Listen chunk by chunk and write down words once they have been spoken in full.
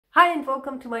Hi and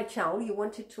welcome to my channel. You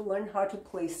wanted to learn how to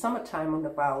play Summertime on the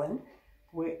violin.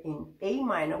 We're in A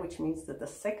minor, which means that the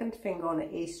second finger on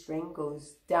the A string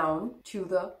goes down to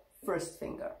the first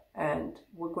finger. And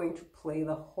we're going to play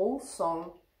the whole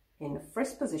song in the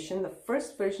first position. The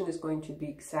first version is going to be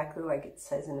exactly like it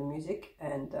says in the music,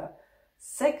 and the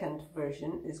second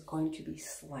version is going to be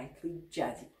slightly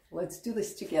jazzy. Let's do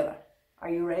this together. Are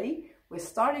you ready? We're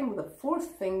starting with the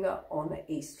fourth finger on the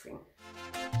A string.